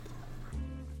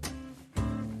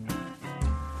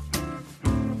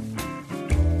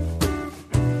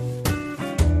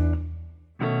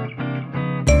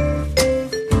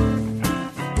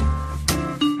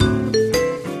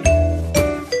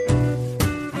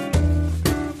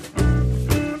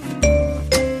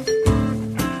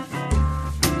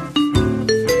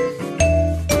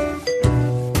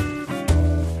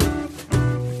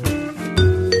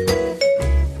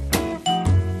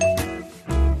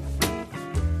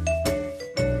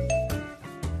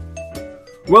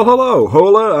Well, hello,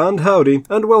 hola, and howdy,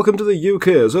 and welcome to the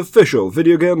UK's official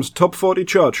Video Games Top 40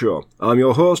 chart show. I'm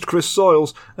your host, Chris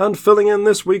Soils, and filling in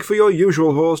this week for your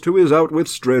usual host who is out with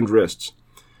strained wrists.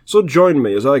 So join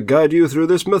me as I guide you through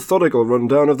this methodical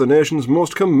rundown of the nation's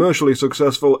most commercially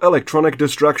successful electronic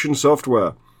distraction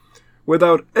software.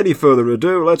 Without any further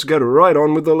ado, let's get right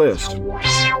on with the list.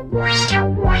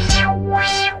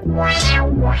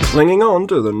 Clinging on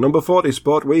to the number 40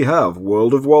 spot, we have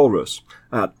World of Walrus.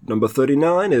 At number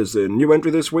 39 is the new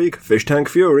entry this week, Fish Tank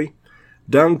Fury.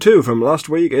 Down 2 from last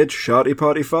week, it's Sharty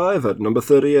Party 5 at number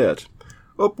 38.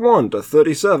 Up 1 to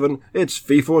 37, it's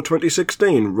FIFA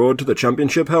 2016 Road to the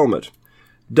Championship Helmet.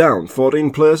 Down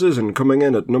 14 places and coming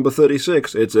in at number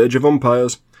 36, it's Age of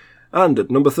Empires. And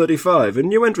at number 35, a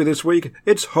new entry this week,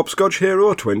 it's Hopscotch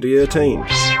Hero 2018.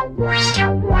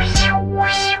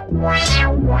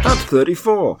 At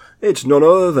 34, it's none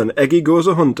other than Eggy Goes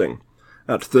A-Hunting.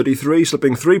 At 33,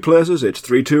 slipping 3 places, it's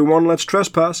 3-2-1 Let's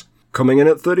Trespass. Coming in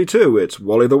at 32, it's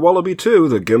Wally the Wallaby 2,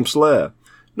 The Gimp's Lair.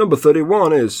 Number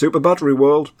 31 is Super Battery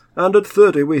World, and at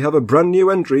 30 we have a brand new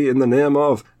entry in the name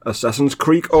of Assassin's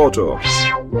Creek Auto.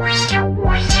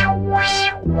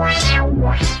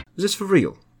 Is this for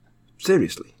real?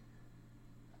 Seriously?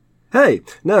 Hey,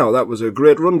 now that was a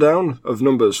great rundown of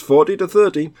numbers 40 to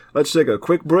 30. Let's take a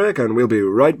quick break and we'll be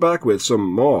right back with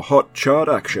some more hot chart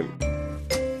action.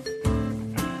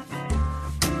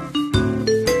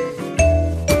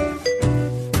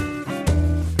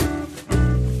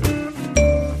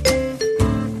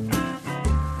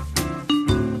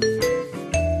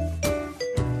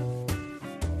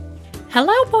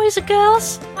 Hello, boys and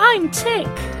girls. I'm Tick.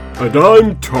 And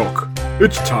I'm Tok.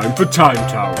 It's time for Time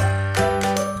Tower.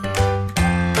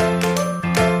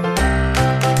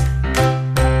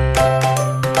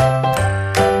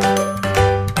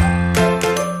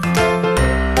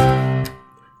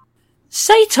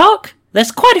 Say, Tok,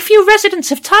 there's quite a few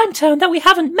residents of Timetown that we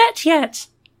haven't met yet.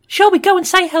 Shall we go and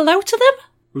say hello to them?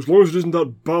 As long as it isn't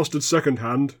that bastard second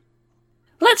hand.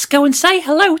 Let's go and say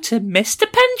hello to Mr.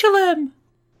 Pendulum.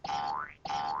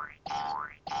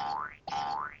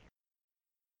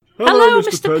 Hello,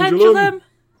 Mr. Pendulum.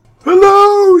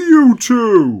 Hello, you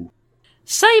two.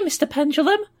 Say, Mr.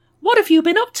 Pendulum, what have you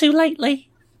been up to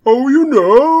lately? Oh, you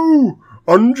know,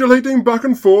 undulating back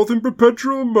and forth in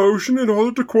perpetual motion in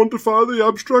order to quantify the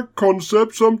abstract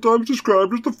concept sometimes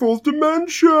described as the fourth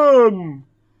dimension.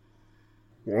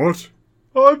 What?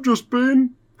 I've just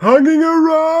been hanging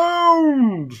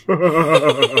around.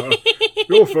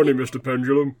 You're funny, Mr.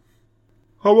 Pendulum.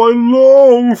 How I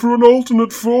long for an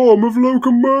alternate form of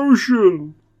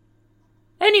locomotion.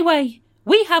 Anyway,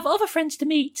 we have other friends to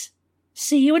meet.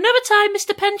 See you another time,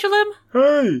 Mr. Pendulum.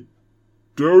 Hey,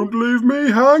 don't leave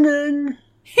me hanging.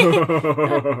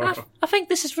 I think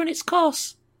this has run its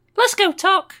course. Let's go,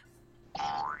 Tok.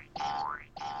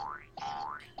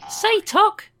 Say,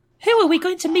 Tok, who are we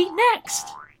going to meet next?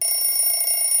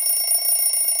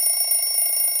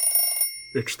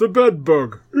 It's the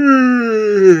bedbug.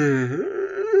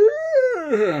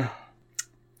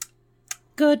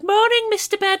 Good morning,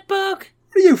 Mr. Bedbug.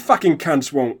 What do you fucking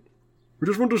cunts want? We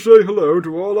just want to say hello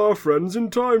to all our friends in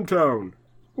Timetown.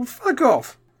 Well, fuck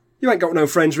off. You ain't got no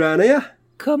friends round here.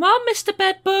 Come on, Mr.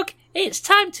 Bedbug. It's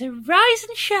time to rise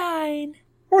and shine.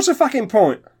 What's the fucking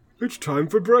point? It's time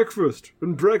for breakfast,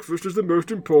 and breakfast is the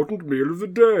most important meal of the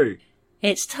day.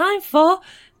 It's time for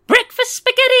breakfast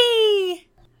spaghetti.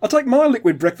 I take my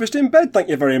liquid breakfast in bed, thank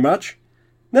you very much.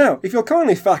 Now, if you'll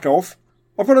kindly fuck off,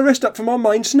 I've got to rest up for my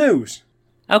main snooze.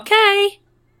 Okay.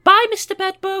 Bye, Mr.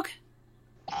 Bedbug.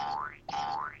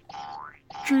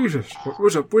 Jesus, what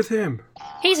was up with him?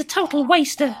 He's a total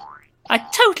waster. I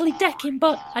totally deck him,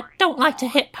 but I don't like to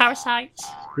hit parasites.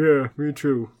 Yeah, me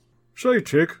too. Say,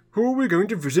 Tick, who are we going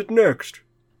to visit next?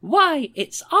 Why,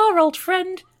 it's our old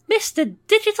friend, Mr.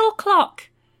 Digital Clock.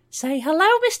 Say hello,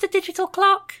 Mr. Digital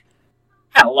Clock.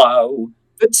 Hello.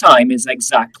 The time is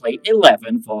exactly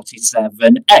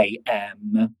 11:47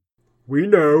 a.m. We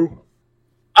know.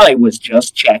 I was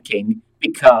just checking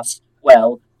because,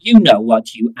 well, you know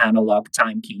what you analog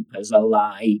timekeepers are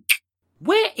like.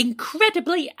 We're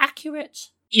incredibly accurate.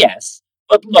 Yes,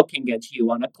 but looking at you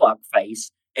on a clock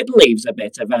face, it leaves a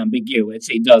bit of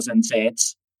ambiguity, doesn't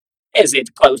it? Is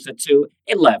it closer to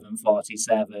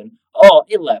 11:47 or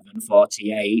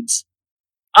 11:48?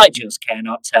 I just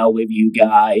cannot tell with you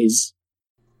guys.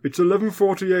 It's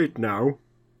 11:48 now.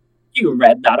 You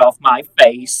read that off my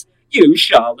face, you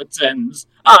charlatans.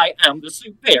 I am the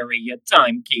superior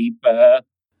timekeeper.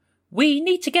 We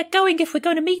need to get going if we're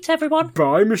going to meet everyone.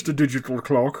 Bye, Mr. Digital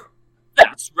Clock.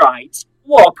 That's right.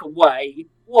 Walk away.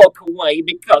 Walk away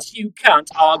because you can't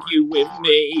argue with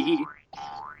me.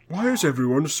 Why is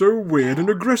everyone so weird and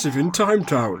aggressive in Time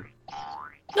Town?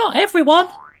 Not everyone.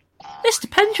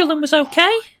 Mr. Pendulum was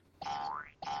okay.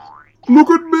 Look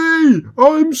at me!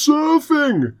 I'm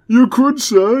surfing! You could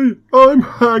say I'm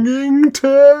hanging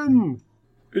 10!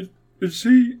 Is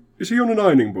he on an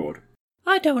ironing board?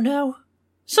 I don't know.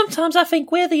 Sometimes I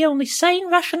think we're the only sane,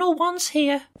 rational ones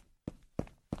here.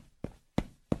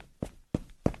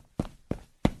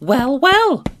 Well,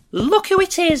 well, look who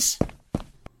it is.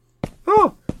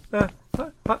 Oh,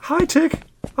 hi Tick.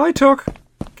 Hi Tuck.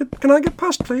 Can I get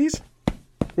past, please?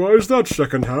 Why is that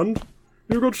second-hand?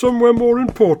 You got somewhere more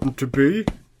important to be.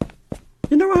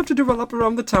 You know I have to do a lap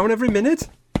around the town every minute.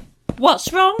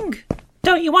 What's wrong?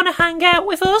 Don't you want to hang out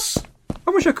with us?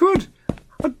 I wish I could.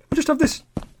 I just have this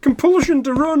compulsion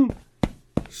to run.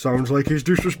 Sounds like he's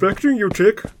disrespecting you,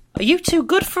 Tick. Are you too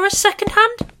good for a second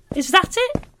hand? Is that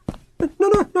it? No,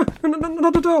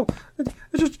 not at all. It's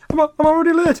just, I'm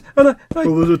already late, and I...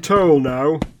 Well, there's a toll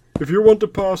now. If you want to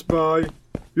pass by,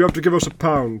 you have to give us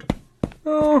 £1.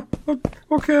 Oh,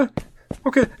 okay.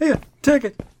 Okay, here, take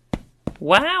it.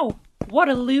 Wow, what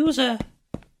a loser.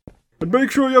 And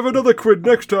make sure you have another quid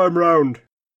next time round.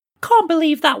 Can't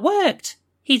believe that worked.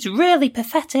 He's really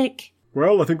pathetic.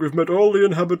 Well, I think we've met all the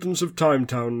inhabitants of Time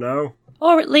Town now.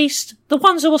 Or at least, the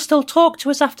ones who will still talk to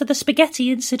us after the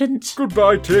spaghetti incident.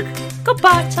 Goodbye, Tick.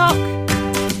 Goodbye, Tuck.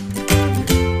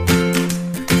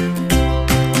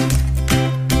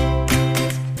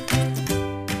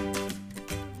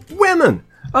 Women,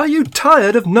 are you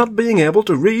tired of not being able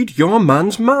to read your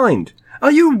man's mind?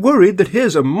 Are you worried that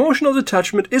his emotional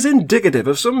detachment is indicative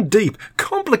of some deep,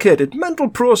 complicated mental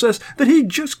process that he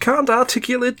just can't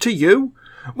articulate to you?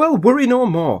 Well, worry no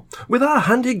more. With our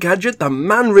handy gadget, the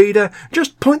Man Reader,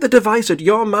 just point the device at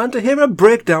your man to hear a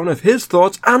breakdown of his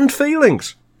thoughts and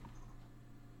feelings.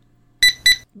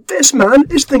 This man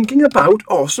is thinking about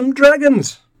awesome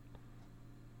dragons.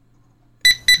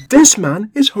 This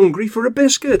man is hungry for a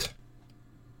biscuit.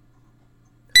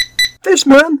 This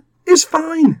man is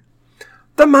fine.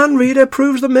 The Man Reader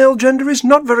proves the male gender is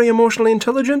not very emotionally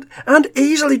intelligent and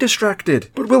easily distracted,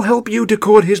 but will help you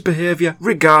decode his behaviour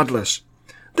regardless.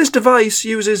 This device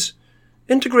uses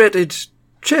integrated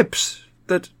chips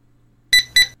that...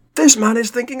 This man is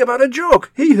thinking about a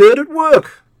joke he heard at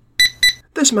work.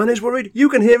 This man is worried you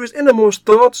can hear his innermost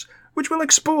thoughts, which will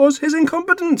expose his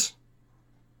incompetence.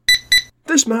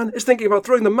 This man is thinking about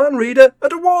throwing the Man Reader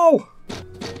at a wall.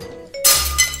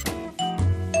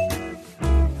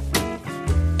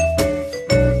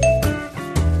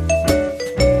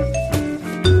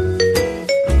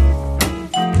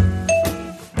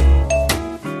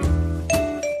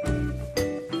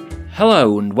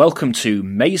 Hello and welcome to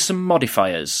Mason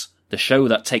Modifiers, the show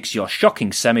that takes your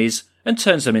shocking semis and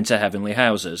turns them into heavenly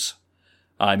houses.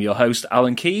 I'm your host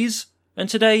Alan Keyes, and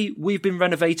today we've been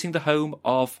renovating the home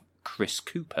of Chris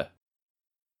Cooper.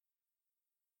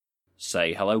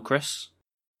 Say hello, Chris.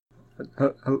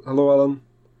 Hello, Alan.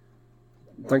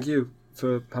 Thank you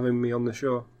for having me on the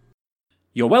show.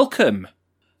 You're welcome.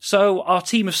 So, our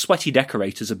team of sweaty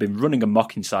decorators have been running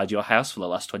amok inside your house for the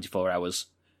last 24 hours.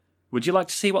 Would you like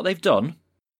to see what they've done?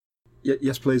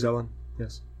 Yes, please, Alan.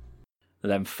 Yes.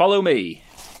 Then follow me.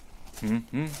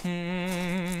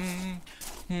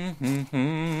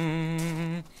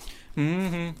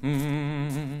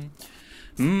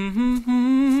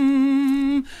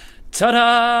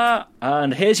 Ta-da!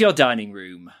 And here's your dining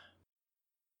room.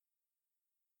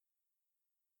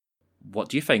 What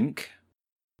do you think?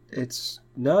 It's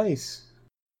nice.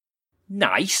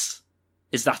 Nice?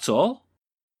 Is that all?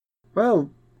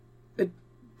 Well, it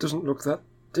doesn't look that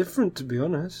different, to be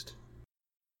honest.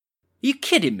 Are you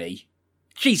kidding me?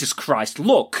 Jesus Christ,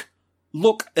 look!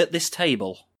 Look at this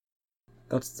table.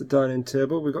 That's the dining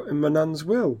table we got in my nan's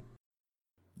will.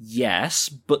 Yes,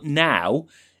 but now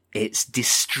it's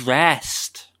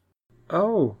distressed.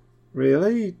 Oh,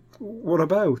 really? What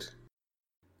about?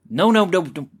 No.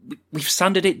 We've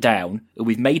sanded it down and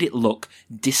we've made it look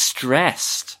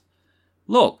distressed.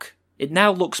 Look, it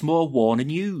now looks more worn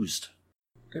and used.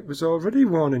 It was already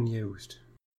worn and used.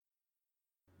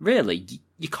 Really?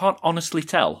 You can't honestly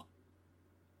tell?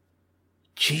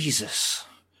 Jesus.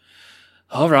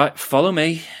 All right, follow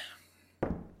me.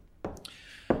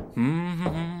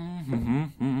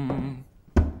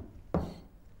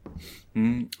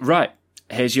 Right,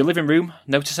 here's your living room.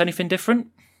 Notice anything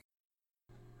different?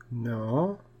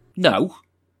 No. No?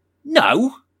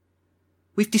 No?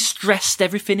 We've distressed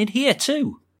everything in here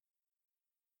too.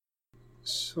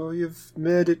 So you've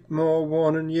made it more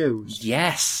worn and used?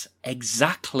 Yes,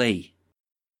 exactly.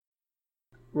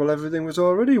 Well, everything was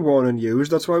already worn and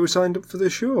used, that's why we signed up for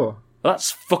the show. Well, that's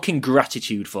fucking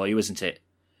gratitude for you, isn't it?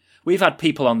 We've had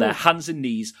people on their hands and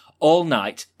knees all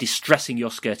night distressing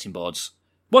your skirting boards.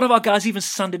 One of our guys even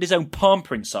sanded his own palm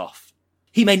prints off.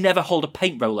 He may never hold a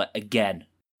paint roller again.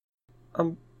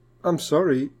 I'm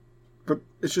sorry, but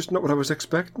it's just not what I was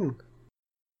expecting.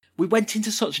 We went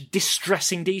into such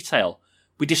distressing detail.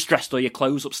 We distressed all your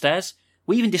clothes upstairs.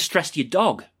 We even distressed your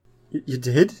dog. You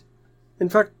did? In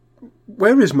fact,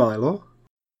 where is Milo?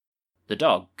 The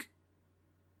dog?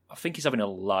 I think he's having a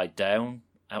lie down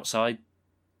outside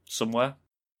somewhere.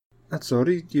 That's odd,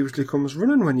 he usually comes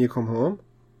running when you come home.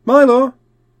 Milo!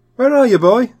 Where are you,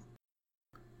 boy?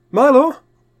 Milo?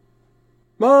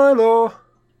 Milo! I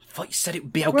thought you said it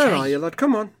would be okay. Where are you, lad?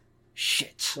 Come on.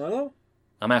 Shit. Milo?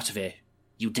 I'm out of here.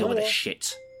 You deal with this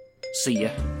shit. See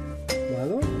ya.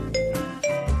 Milo?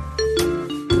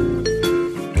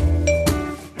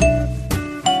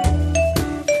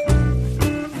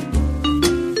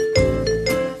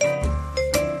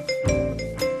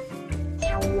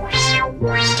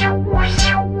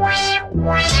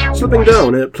 Slipping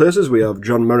down 8 places, we have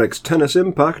John Merrick's Tennis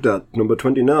Impact at number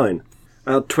 29.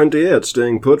 At 28,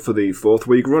 staying put for the 4th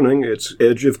week running, it's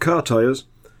Age of Car Tires.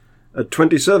 At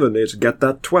 27, it's Get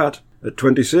That Twat. At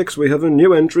 26, we have a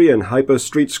new entry in Hyper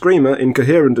Street Screamer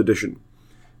Incoherent Edition.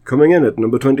 Coming in at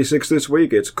number 26 this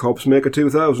week, it's Corpse Maker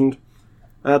 2000.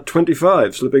 At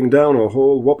 25, slipping down a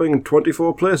whole whopping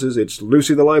 24 places, it's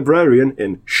Lucy the Librarian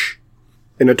in Shh.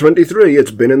 In at 23, it's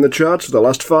been in the charts for the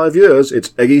last 5 years, it's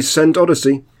Eggy's Scent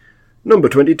Odyssey. Number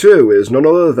 22 is none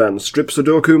other than Strip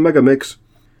Sudoku Megamix.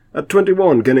 At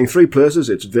 21, gaining 3 places,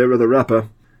 it's Vera the Rapper.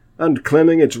 And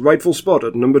claiming its rightful spot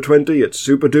at number 20, it's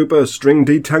Super Duper String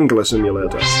Detangler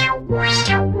Simulator.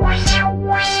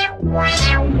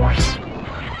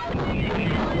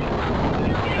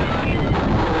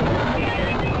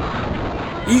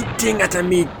 Eating at a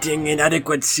meeting,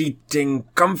 inadequate seating,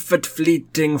 comfort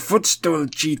fleeting, footstool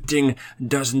cheating,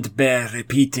 doesn't bear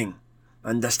repeating.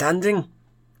 Understanding?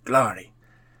 Glory.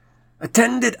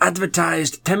 Attended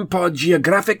advertised tempo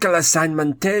geographical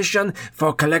assignmentation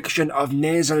for collection of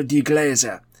nasal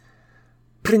deglazer.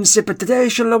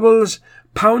 Principitation levels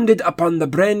pounded upon the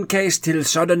brain case till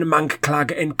sudden mank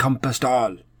clag encompassed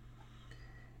all.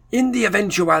 In the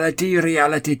eventuality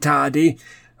reality tardy,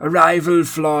 arrival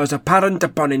flaws apparent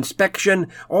upon inspection,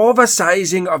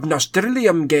 oversizing of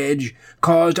nostrilium gauge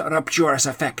caused rapturous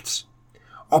effects.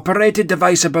 Operated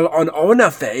deviceable on owner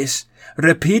face,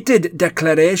 repeated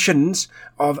declarations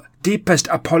of deepest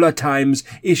apolotimes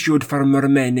issued from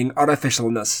remaining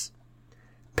orificialness.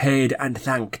 Paid and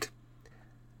thanked.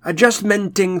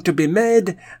 Adjustmenting to be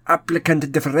made,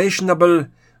 applicant differentiable,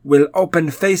 will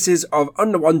open faces of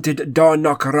unwanted door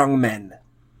knock wrong men.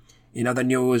 In other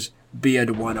news,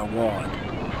 Beard won award.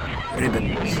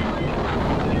 Ribbons.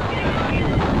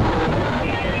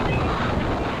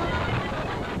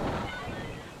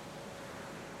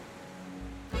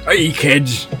 Hey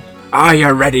kids, are you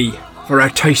ready for a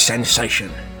taste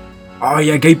sensation? Are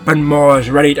you gaping maws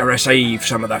ready to receive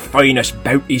some of the finest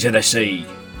bounties of the sea?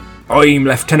 I'm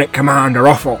Lieutenant Commander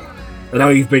Offal, and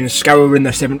I've been scouring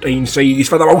the 17 seas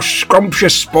for the most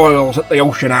scrumptious spoils that the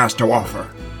ocean has to offer.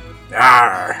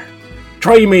 Arr!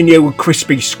 Try me new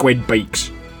crispy squid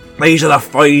beaks. These are the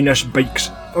finest beaks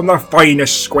from the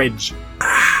finest squids.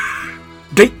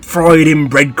 Deep fried in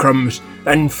breadcrumbs,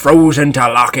 then frozen to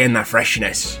lock in the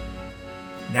freshness.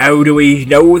 Now do we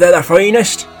know they're the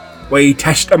finest? We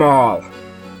test them all.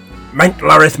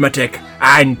 Mental arithmetic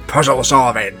and puzzle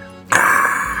solving.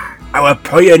 Our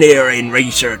pioneering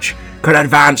research could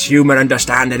advance human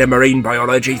understanding of marine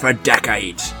biology for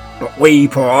decades, but we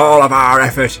put all of our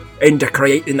effort into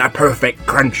creating the perfect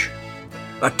crunch.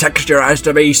 The texture has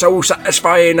to be so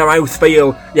satisfying the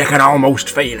mouthfeel you can almost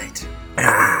feel it.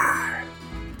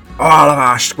 All of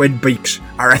our squid beaks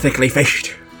are ethically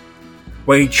fished.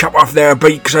 We chop off their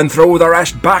beaks and throw the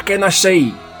rest back in the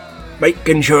sea,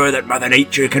 making sure that Mother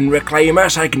Nature can reclaim a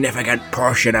significant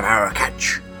portion of our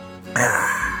catch.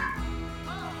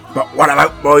 But what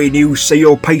about my new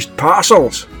seal paste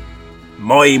parcels?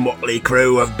 My motley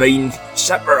crew have been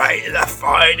separating the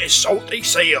finest salty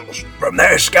seals from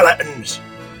their skeletons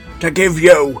to give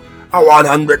you a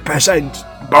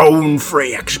 100%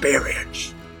 bone-free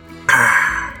experience.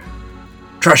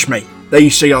 Trust me,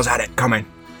 these seals had it coming.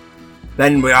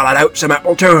 Then we hollowed out some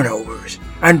apple turnovers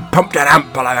and pumped an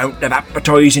ample amount of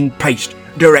appetising paste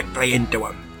directly into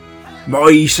them.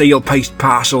 My seal paste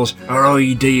parcels are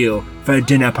ideal for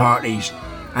dinner parties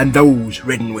and those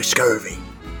ridden with scurvy.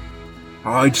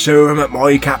 I'd serve them at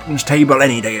my captain's table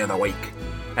any day of the week,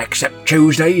 except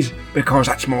Tuesdays, because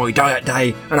that's my diet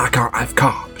day and I can't have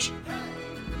carbs.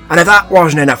 And if that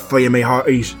wasn't enough for you, me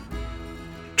hearties,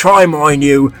 try my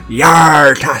new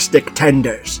Yartastic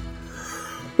Tenders,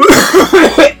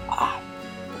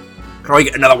 Can I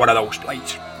get another one of those,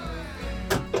 please?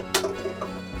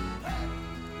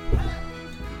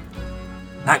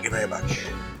 Thank you very much.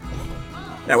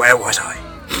 Now, where was I?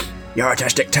 Your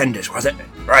artistic tenders, was it?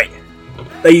 Right.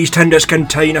 These tenders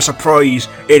contain a surprise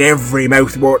in every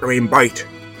mouth-watering bite.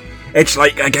 It's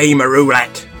like a game of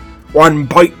roulette. One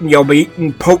bite and you'll be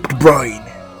eating pulped brine.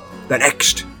 The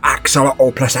next,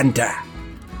 axolotl placenta.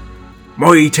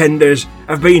 My tenders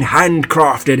have been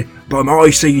handcrafted by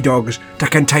my sea dogs to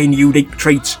contain unique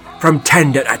treats from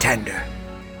tender to tender.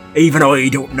 Even I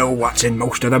don't know what's in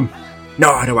most of them,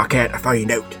 nor do I care to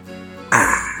find out.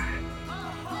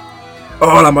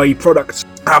 All of my products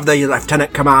have the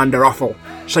Lieutenant Commander Offal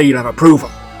seal of approval,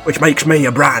 which makes me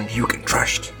a brand you can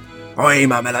trust.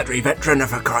 I'm a military veteran,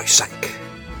 for Christ's sake.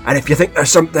 And if you think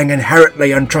there's something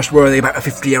inherently untrustworthy about a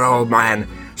 50-year-old man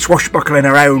swashbuckling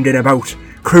around in a boat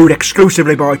crewed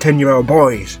exclusively by 10-year-old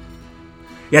boys,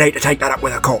 you need to take that up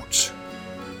with the courts.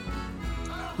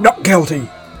 Not guilty.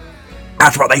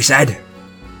 That's what they said.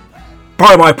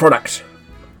 Buy my products.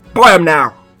 Buy them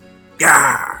now.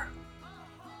 Yeah.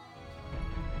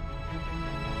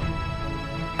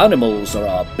 Animals are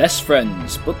our best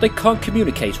friends, but they can't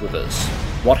communicate with us.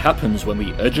 What happens when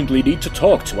we urgently need to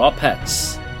talk to our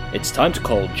pets? It's time to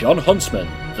call John Huntsman,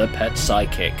 the pet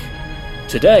psychic.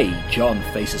 Today, John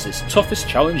faces his toughest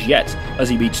challenge yet as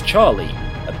he meets Charlie,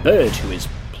 a bird who is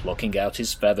plucking out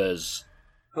his feathers.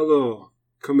 Hello.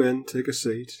 Come in, take a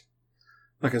seat.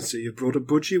 I can see you brought a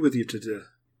budgie with you today.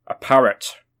 A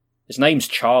parrot. His name's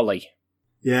Charlie.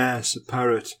 Yes, a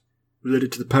parrot.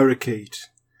 Related to the parakeet.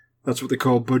 That's what they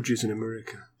call budgies in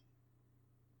America.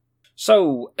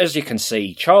 So, as you can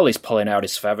see, Charlie's pulling out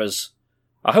his feathers.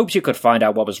 I hoped you could find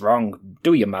out what was wrong.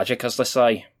 Do your magic, as they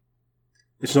say.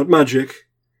 It's not magic.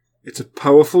 It's a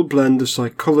powerful blend of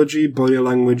psychology, body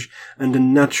language, and a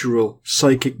natural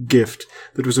psychic gift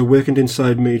that was awakened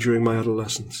inside me during my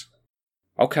adolescence.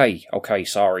 Okay,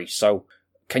 sorry. So,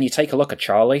 can you take a look at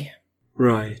Charlie?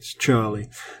 Right, Charlie.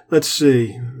 Let's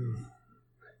see.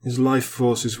 His life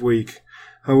force is weak.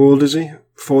 How old is he?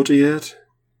 48?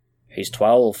 He's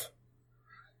 12.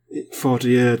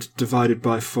 48 divided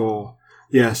by 4.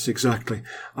 Yes, exactly.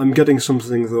 I'm getting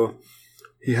something, though.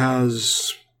 He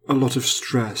has a lot of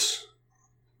stress.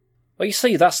 Well, you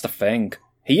see, that's the thing.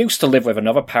 He used to live with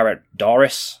another parrot,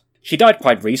 Doris. She died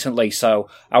quite recently, so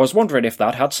I was wondering if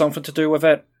that had something to do with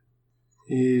it.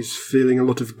 He's feeling a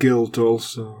lot of guilt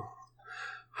also.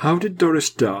 How did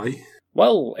Doris die?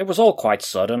 Well, it was all quite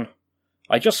sudden.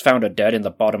 I just found her dead in the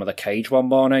bottom of the cage one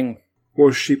morning.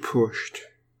 Was she pushed?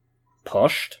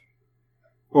 Pushed?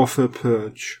 Off her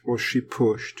perch, was she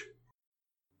pushed?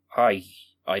 I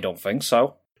don't think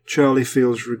so. Charlie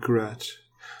feels regret.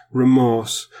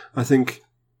 Remorse. I think,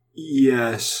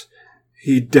 yes,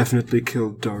 he definitely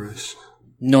killed Doris.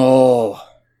 No.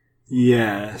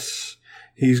 Yes,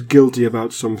 he's guilty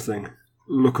about something.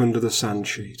 Look under the sand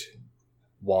sheet.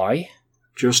 Why?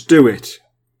 Just do it.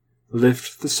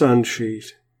 Lift the sand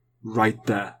sheet. Right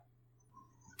there.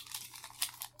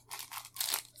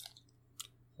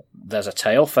 There's a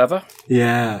tail feather?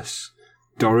 Yes,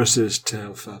 Doris's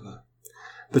tail feather.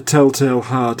 The telltale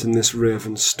heart in this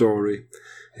raven's story.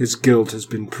 His guilt has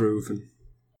been proven.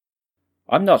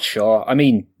 I'm not sure. I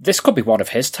mean, this could be one of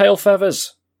his tail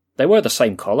feathers. They were the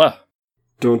same colour.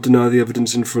 Don't deny the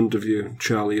evidence in front of you.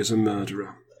 Charlie is a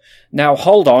murderer. Now,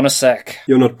 hold on a sec.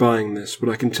 You're not buying this, but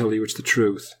I can tell you it's the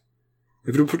truth.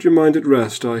 If it'll put your mind at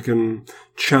rest, I can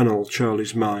channel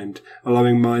Charlie's mind,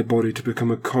 allowing my body to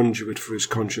become a conduit for his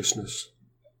consciousness.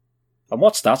 And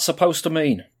what's that supposed to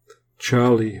mean?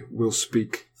 Charlie will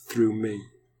speak through me.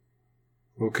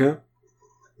 Okay?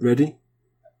 Ready?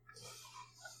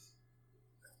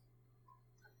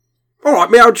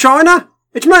 Alright, me old China.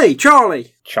 It's me,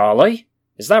 Charlie. Charlie?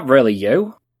 Is that really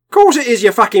you? Course it is,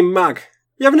 you fucking mug.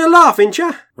 You having a laugh, ain't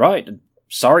ya? Right.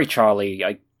 Sorry, Charlie.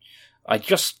 I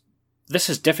just... This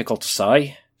is difficult to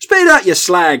say. Spit out, you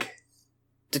slag.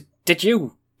 Did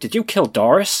you kill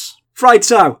Doris? Afraid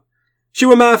so. She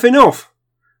were mouthing off.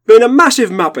 Being a massive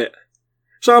muppet.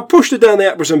 So I pushed her down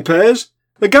the apples and pears.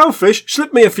 The goldfish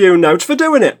slipped me a few notes for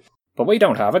doing it. But we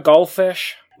don't have a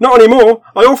goldfish. Not anymore.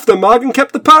 I offed the mug and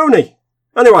kept the pony.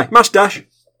 Anyway, mustache.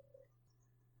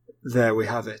 There we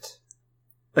have it.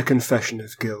 A confession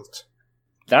of guilt.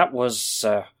 That was...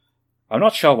 I'm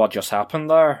not sure what just happened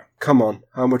there. Come on,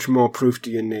 how much more proof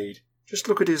do you need? Just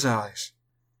look at his eyes.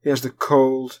 He has the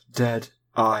cold, dead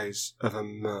eyes of a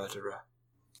murderer.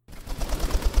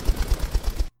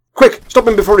 Quick, stop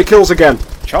him before he kills again.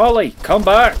 Charlie, come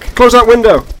back. Close that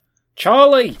window.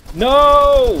 Charlie,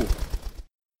 no!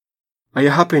 Are you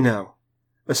happy now?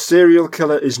 A serial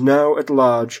killer is now at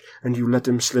large, and you let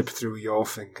him slip through your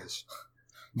fingers.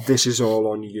 This is all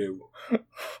on you.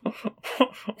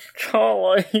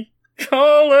 Charlie!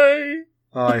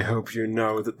 I hope you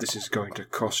know that this is going to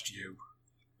cost you.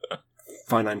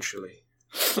 Financially.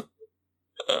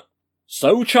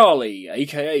 So Charlie,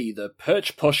 aka the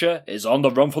Perch Pusher, is on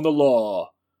the run from the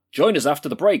law. Join us after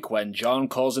the break when John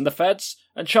calls in the feds,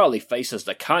 and Charlie faces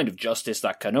the kind of justice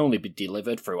that can only be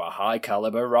delivered through a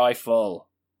high-caliber rifle.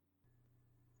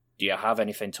 Do you have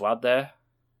anything to add there?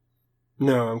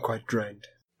 No, I'm quite drained.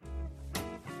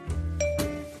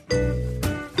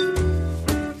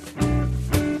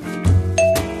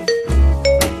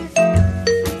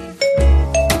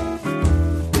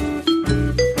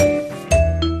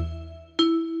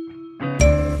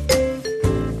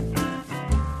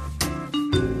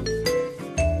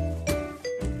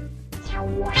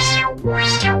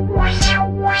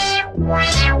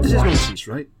 This is nonsense,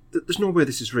 right? There's no way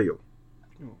this is real.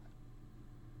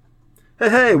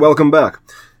 Hey, welcome back.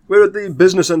 We're at the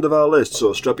business end of our list,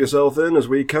 so strap yourself in as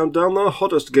we count down the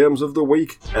hottest games of the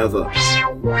week ever.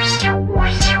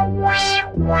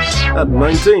 At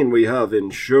 19, we have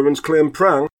Insurance Claim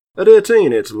Prang. At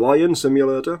 18, it's Lion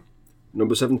Simulator.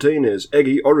 Number 17 is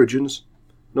Eggy Origins.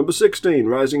 Number 16,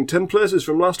 rising 10 places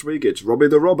from last week, it's Robbie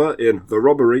the Robber in The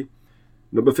Robbery.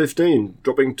 Number 15,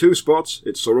 dropping 2 spots,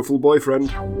 it's Sorrowful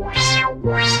Boyfriend.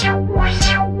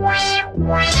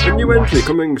 A new entry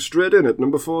coming straight in at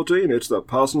number 14, it's The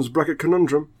Parsons Bracket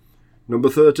Conundrum. Number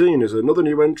 13 is another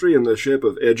new entry in the shape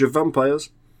of Age of Vampires.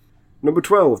 Number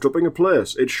 12, dropping a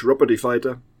place, it's Shroppity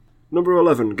Fighter. Number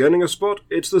 11, gaining a spot,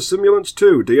 it's The Simulants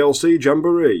 2 DLC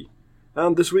Jamboree.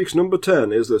 And this week's number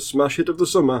 10 is the smash hit of the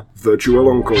summer, Virtual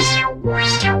Uncle. Can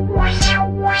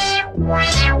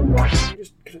you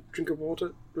just get a drink of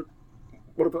water? But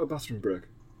what about a bathroom break?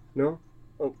 No?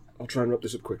 I'll try and wrap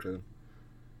this up quickly then.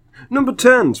 Number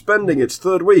 10, spending its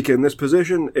third week in this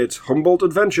position, it's Humboldt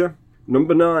Adventure.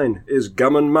 Number 9 is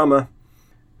Gammon Mama.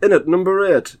 In at number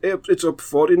 8, it's up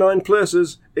 49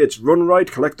 places, it's Run Right,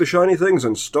 Collect the Shiny Things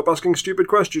and Stop Asking Stupid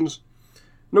Questions.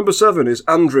 Number 7 is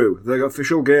Andrew, the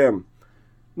official game.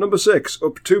 Number 6,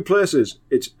 up 2 places,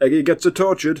 it's Eggy Gets a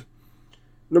Tortured.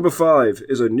 Number 5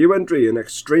 is a new entry in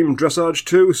Extreme Dressage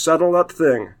 2, Saddle That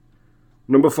Thing.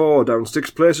 Number 4, down 6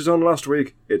 places on last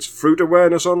week, it's Fruit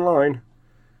Awareness Online.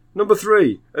 Number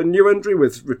 3, a new entry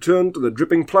with Return to the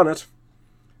Dripping Planet.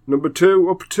 Number 2,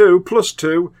 up 2, plus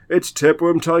 2, it's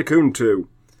Tapeworm Tycoon 2.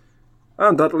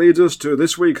 And that leads us to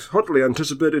this week's hotly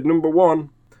anticipated number 1.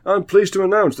 I'm pleased to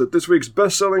announce that this week's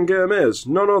best-selling game is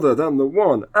none other than the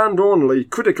one and only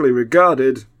critically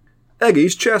regarded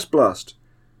Eggy's Chest Blast.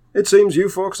 It seems you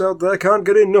folks out there can't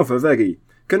get enough of Eggy.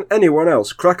 Can anyone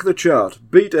else crack the chart,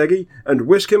 beat Eggy, and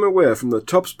whisk him away from the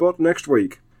top spot next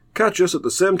week? Catch us at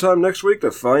the same time next week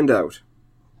to find out.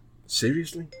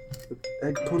 Seriously?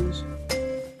 Egg puns?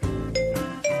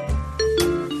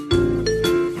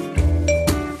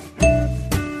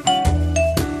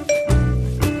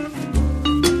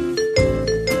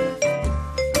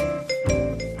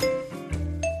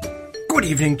 Good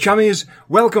evening, chummies.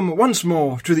 Welcome once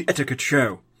more to the Etiquette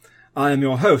Show. I am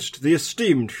your host, the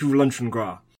esteemed Hugh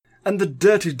Lunchengras, and the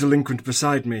dirty delinquent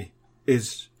beside me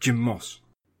is Jim Moss.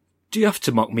 Do you have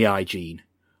to mock me hygiene?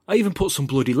 I even put some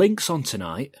bloody Lynx on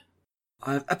tonight.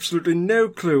 I have absolutely no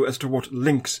clue as to what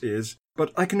Lynx is,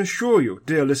 but I can assure you,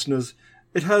 dear listeners,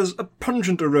 it has a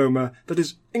pungent aroma that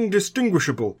is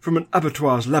indistinguishable from an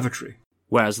abattoir's lavatory.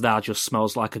 Whereas that just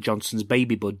smells like a Johnson's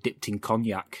baby bud dipped in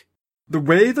cognac. The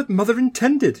way that mother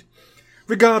intended.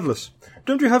 Regardless,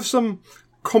 don't you have some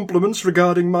compliments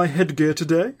regarding my headgear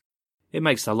today? It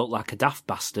makes her look like a daft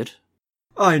bastard.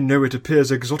 I know it appears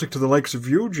exotic to the likes of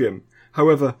you, Jim.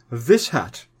 However, this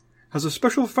hat has a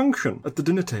special function at the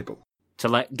dinner table. To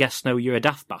let guests know you're a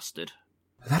daft bastard?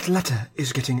 That letter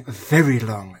is getting very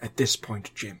long at this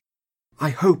point, Jim.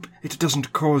 I hope it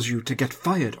doesn't cause you to get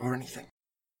fired or anything.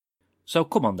 So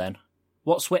come on then.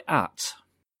 What's we at?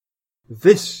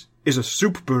 This is a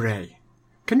soup beret.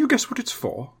 Can you guess what it's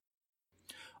for?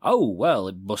 Oh, well,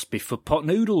 it must be for pot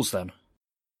noodles then.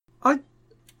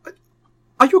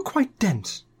 Are you quite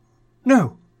dense?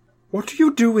 No. What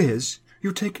you do is,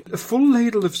 you take a full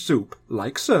ladle of soup,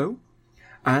 like so,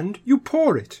 and you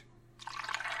pour it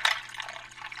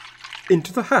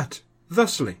into the hat,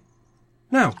 thusly.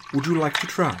 Now, would you like to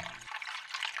try?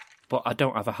 But I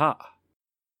don't have a hat.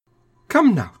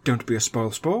 Come now, don't be a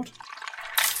spoilsport.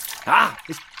 Ah,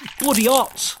 it's bloody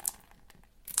hot!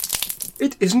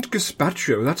 It isn't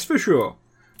gazpacho, that's for sure.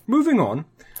 Moving on,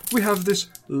 we have this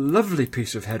lovely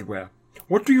piece of headwear.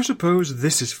 What do you suppose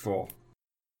this is for?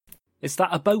 Is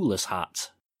that a bowler's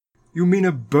hat? You mean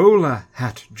a bowler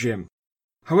hat, Jim.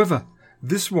 However,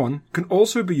 this one can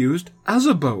also be used as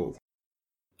a bowl.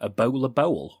 A bowler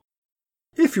bowl?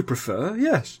 If you prefer,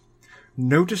 yes.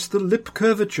 Notice the lip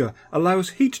curvature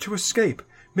allows heat to escape,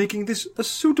 making this a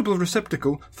suitable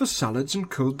receptacle for salads and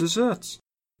cold desserts.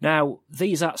 Now,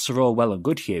 these hats are all well and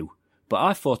good, Hugh, but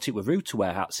I thought it were rude to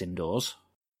wear hats indoors.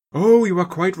 Oh, you are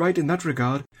quite right in that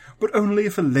regard, but only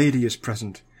if a lady is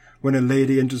present. When a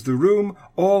lady enters the room,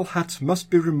 all hats must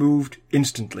be removed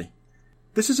instantly.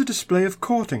 This is a display of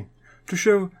courting, to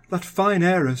show that fine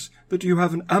heiress that you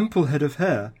have an ample head of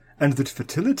hair, and that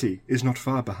fertility is not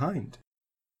far behind.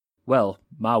 Well,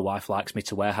 my wife likes me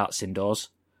to wear hats indoors,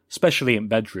 especially in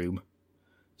bedroom.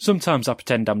 Sometimes I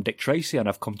pretend I'm Dick Tracy and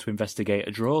I've come to investigate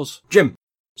her drawers. Jim,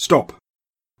 stop.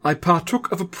 I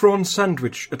partook of a prawn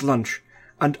sandwich at lunch,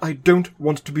 and I don't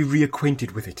want to be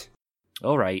reacquainted with it.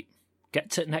 All right, get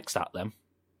to next act then.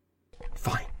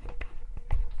 Fine.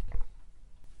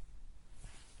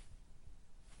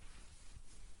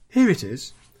 Here it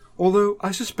is, although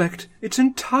I suspect it's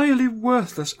entirely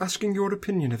worthless asking your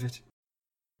opinion of it.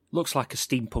 Looks like a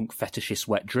steampunk fetishist's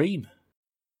wet dream.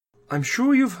 I'm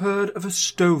sure you've heard of a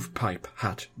stovepipe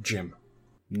hat, Jim.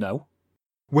 No.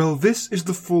 Well, this is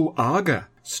the full Aga.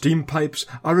 Steam pipes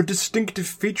are a distinctive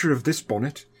feature of this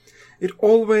bonnet. It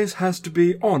always has to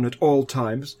be on at all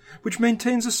times, which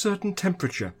maintains a certain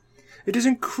temperature. It is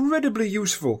incredibly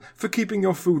useful for keeping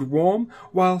your food warm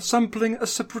while sampling a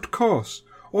separate course,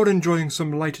 or enjoying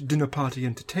some light dinner party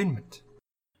entertainment.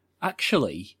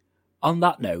 Actually, on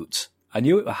that note, I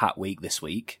knew it were Hat Week this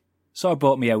week, so I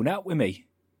brought my own hat with me.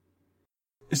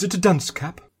 Is it a dunce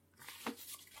cap?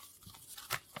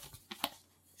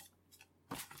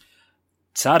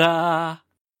 Ta-da!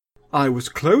 I was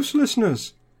close,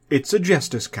 listeners. It's a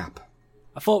jester's cap.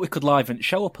 I thought we could liven the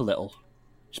show up a little.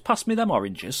 Just pass me them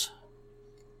oranges.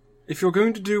 If you're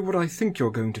going to do what I think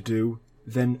you're going to do,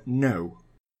 then no.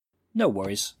 No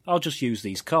worries, I'll just use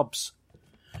these cobs.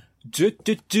 Jim,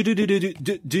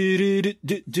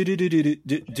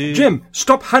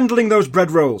 stop handling those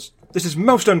bread rolls. This is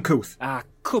most uncouth. Ah,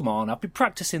 come on, I've been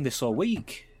practising this all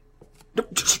week.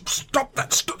 Just stop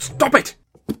that. Stop it.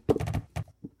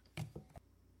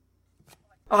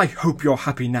 I hope you're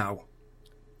happy now.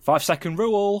 5-second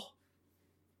rule.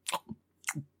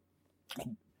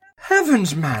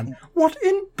 Heavens, man, what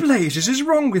in blazes is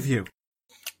wrong with you?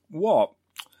 What?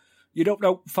 You don't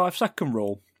know 5-second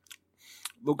rule?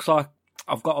 Looks like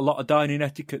I've got a lot of dining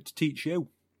etiquette to teach you.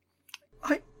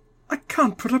 I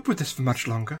can't put up with this for much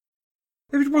longer.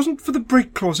 If it wasn't for the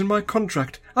break clause in my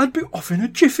contract, I'd be off in a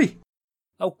jiffy.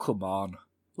 Oh, come on.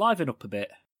 Liven up a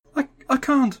bit. I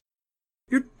can't.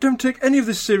 You don't take any of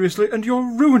this seriously, and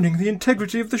you're ruining the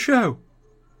integrity of the show.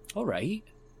 All right.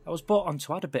 I was brought on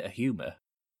to add a bit of humour.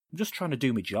 I'm just trying to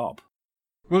do my job.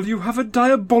 Well, you have a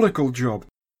diabolical job.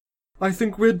 I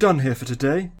think we're done here for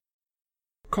today.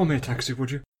 Call me a taxi,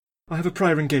 would you? I have a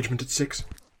prior engagement at 6.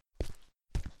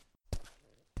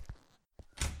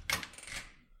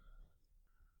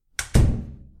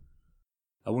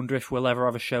 I wonder if we'll ever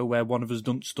have a show where one of us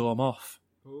don't storm off.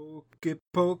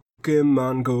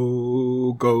 Pokemon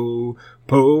go, go.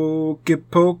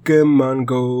 Pokemon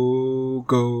go,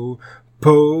 go.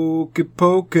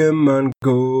 Pokemon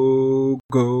go,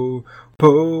 go.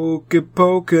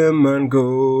 Pokemon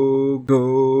go,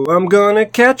 go. I'm gonna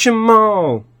catch 'em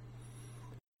all.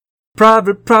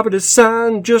 Private property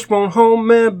sign just won't hold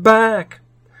me back.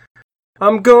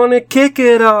 I'm gonna kick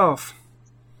it off.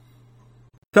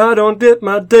 I don't dip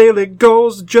my daily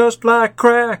goals just like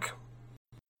crack.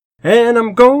 And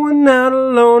I'm going out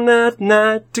alone at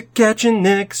night to catch and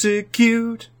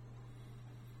execute.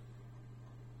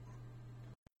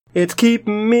 It's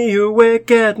keeping me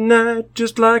awake at night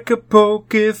just like a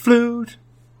poke flute.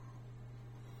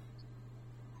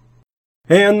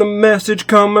 And the message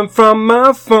coming from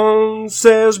my phone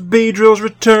says Beedrill's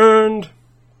returned.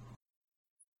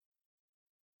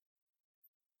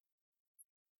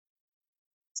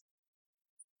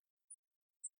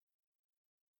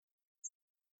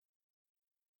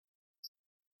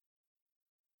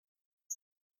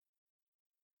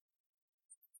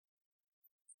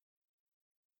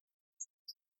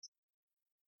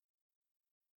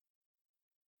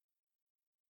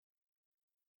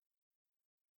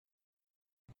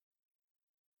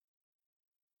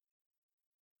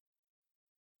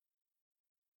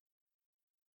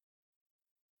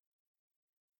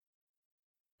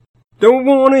 Don't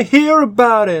wanna hear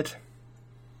about it.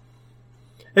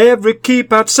 Every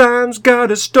keep out sign's got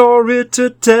a story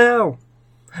to tell.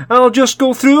 I'll just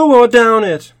go through or down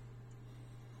it.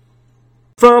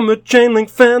 From a chain link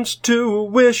fence to a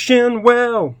wishing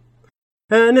well.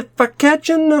 And if I catch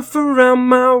enough around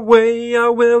my way, I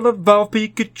will evolve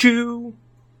Pikachu.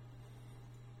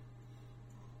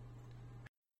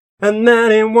 And that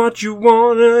ain't what you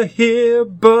wanna hear,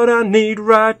 but I need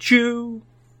Raichu.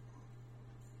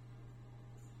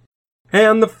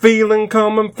 And the feeling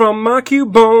coming from my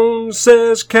Cubone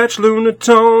says catch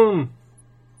Lunatone.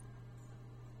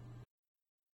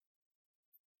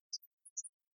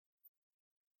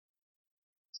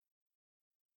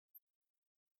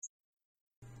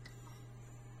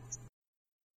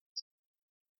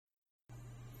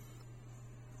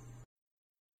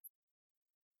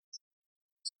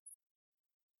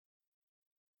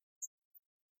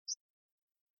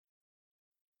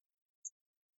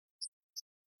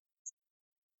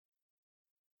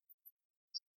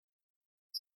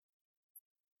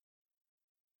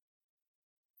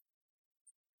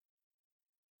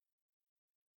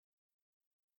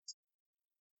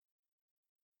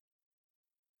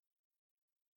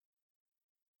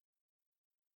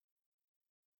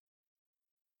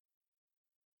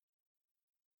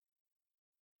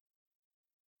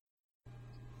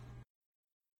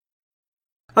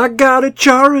 I got a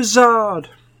Charizard.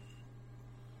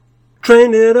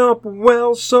 Train it up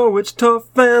well so it's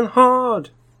tough and hard.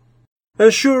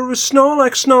 As sure as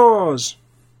Snorlax snores.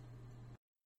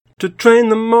 To train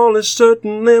them all is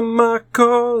certainly my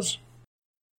cause.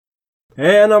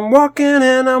 And I'm walking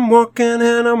and I'm walking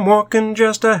and I'm walking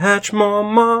just to hatch more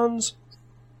mons.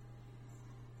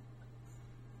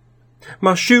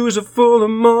 My shoes are full of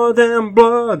mud and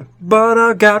blood, but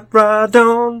I got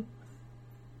Rhydon.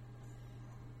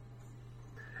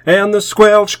 And the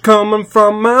squelch coming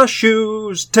from my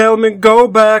shoes tell me go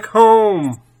back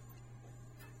home.